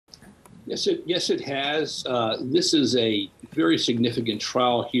Yes, it has. This is a very significant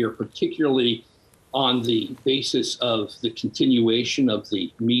trial here, particularly on the basis of the continuation of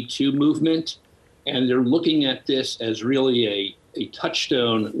the Me Too movement. And they're looking at this as really a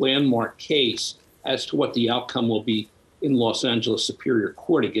touchstone landmark case as to what the outcome will be in Los Angeles Superior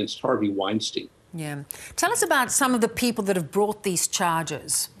Court against Harvey Weinstein. Yeah. Tell us about some of the people that have brought these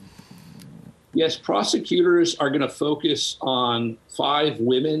charges. Yes, prosecutors are going to focus on 5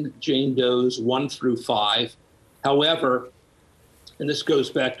 women, Jane Does 1 through 5. However, and this goes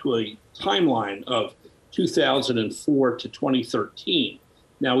back to a timeline of 2004 to 2013.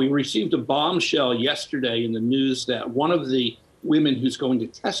 Now, we received a bombshell yesterday in the news that one of the women who's going to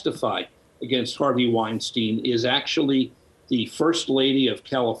testify against Harvey Weinstein is actually the First Lady of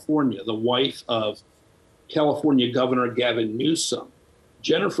California, the wife of California Governor Gavin Newsom.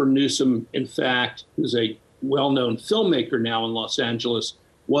 Jennifer Newsom, in fact, who's a well-known filmmaker now in Los Angeles,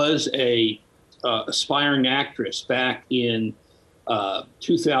 was a aspiring actress back in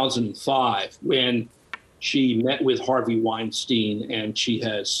 2005 when she met with Harvey Weinstein, and she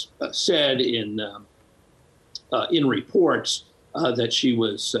has said in reports that she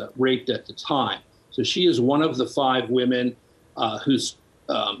was raped at the time. So she is one of the 5 women who's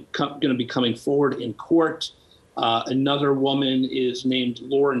going to be coming forward in court. Another woman is named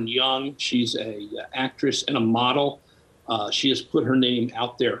Lauren Young. She's a actress and a model. She has put her name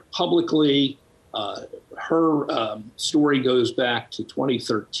out there publicly. Her story goes back to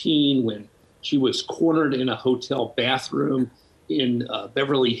 2013 when she was cornered in a hotel bathroom in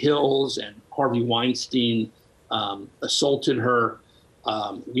Beverly Hills, and Harvey Weinstein assaulted her.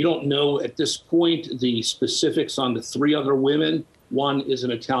 We don't know at this point the specifics on the 3 other women. One is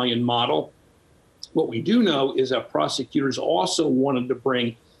an Italian model. What we do know is that prosecutors also wanted to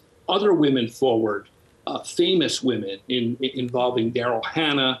bring other women forward, famous women involving Daryl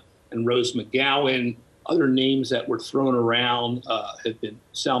Hannah and Rose McGowan. Other names that were thrown around have been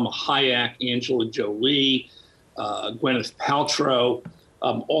Salma Hayek, Angela Jolie, Gwyneth Paltrow.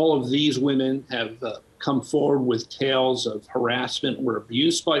 All of these women have come forward with tales of harassment or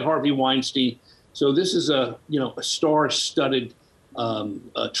abuse by Harvey Weinstein. So this is a star-studded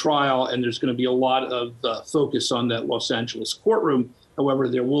trial, and there's going to be a lot of focus on that Los Angeles courtroom. However,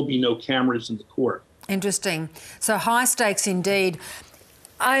 there will be no cameras in the court. Interesting. So high stakes indeed.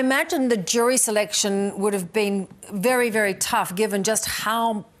 I imagine the jury selection would have been very, very tough given just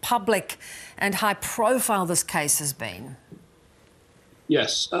how public and high profile this case has been.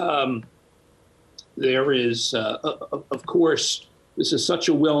 Yes. There is, of course, this is such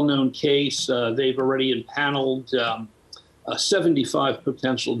a well-known case. They've already impaneled 75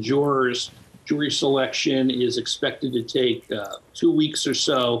 potential jurors. Jury selection is expected to take 2 weeks or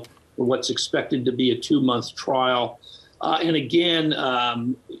so for what's expected to be a 2-month trial. And again,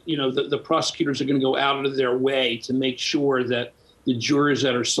 the prosecutors are going to go out of their way to make sure that the jurors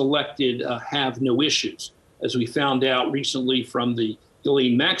that are selected have no issues. As we found out recently from the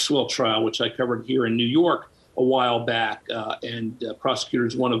Ghislaine Maxwell trial, which I covered here in New York a while back, and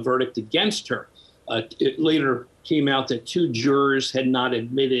prosecutors won a verdict against her. It later came out that 2 jurors had not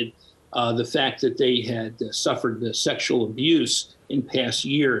admitted the fact that they had suffered sexual abuse in past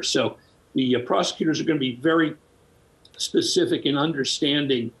years. So the prosecutors are going to be very specific in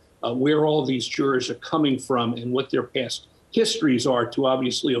understanding where all these jurors are coming from and what their past histories are to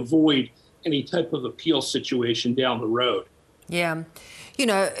obviously avoid any type of appeal situation down the road. Yeah. You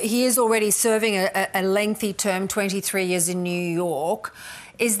know, he is already serving a lengthy term, 23 years in New York.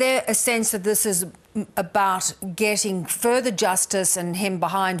 Is there a sense that this is about getting further justice and him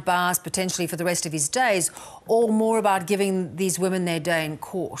behind bars potentially for the rest of his days, or more about giving these women their day in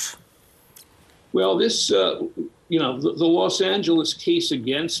court? Well, this, the Los Angeles case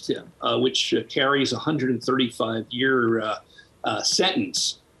against him, which carries a 135-year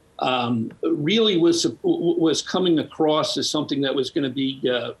sentence, really was coming across as something that was going to be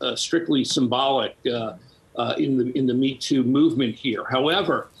strictly symbolic in the Me Too movement here.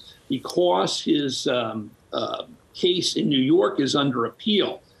 However, because his case in New York is under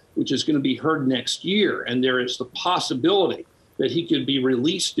appeal, which is going to be heard next year, and there is the possibility that he could be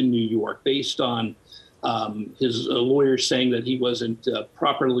released in New York based on his lawyers saying that he wasn't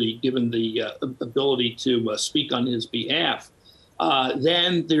properly given the ability to speak on his behalf,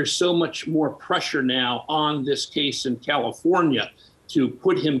 then there's so much more pressure now on this case in California to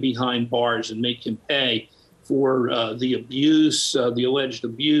put him behind bars and make him pay for the abuse, the alleged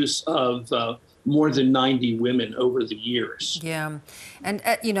abuse of more than 90 women over the years. Yeah. And,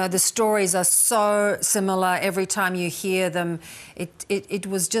 you know, the stories are so similar. Every time you hear them, it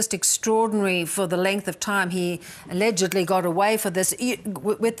was just extraordinary for the length of time he allegedly got away with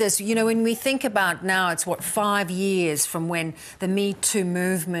this. You know, when we think about now, it's what, 5 years from when the Me Too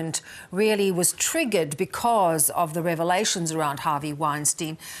movement really was triggered because of the revelations around Harvey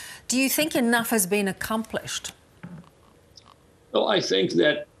Weinstein. Do you think enough has been accomplished? Well, I think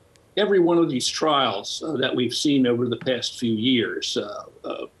that every one of these trials that we've seen over the past few years,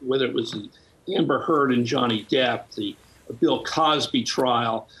 whether it was the Amber Heard and Johnny Depp, the Bill Cosby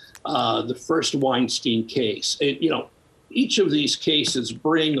trial, the first Weinstein case, each of these cases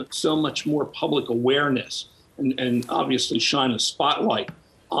bring so much more public awareness and obviously shine a spotlight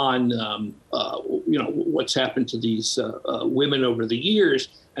on what's happened to these women over the years,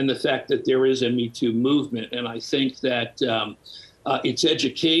 and the fact that there is a Me Too movement. And I think that it's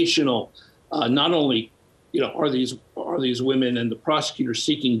educational. Not only, are these women and the prosecutor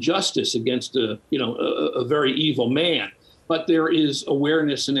seeking justice against a very evil man, but there is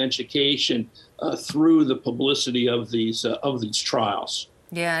awareness and education through the publicity of these trials.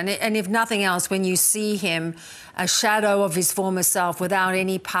 Yeah, and if nothing else, when you see him, a shadow of his former self without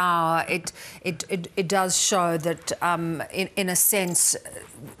any power, it does show that, in a sense,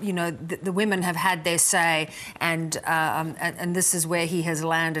 the women have had their say, and this is where he has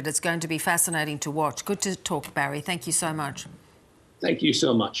landed. It's going to be fascinating to watch. Good to talk, Barry. Thank you so much. Thank you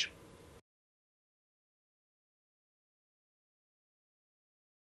so much.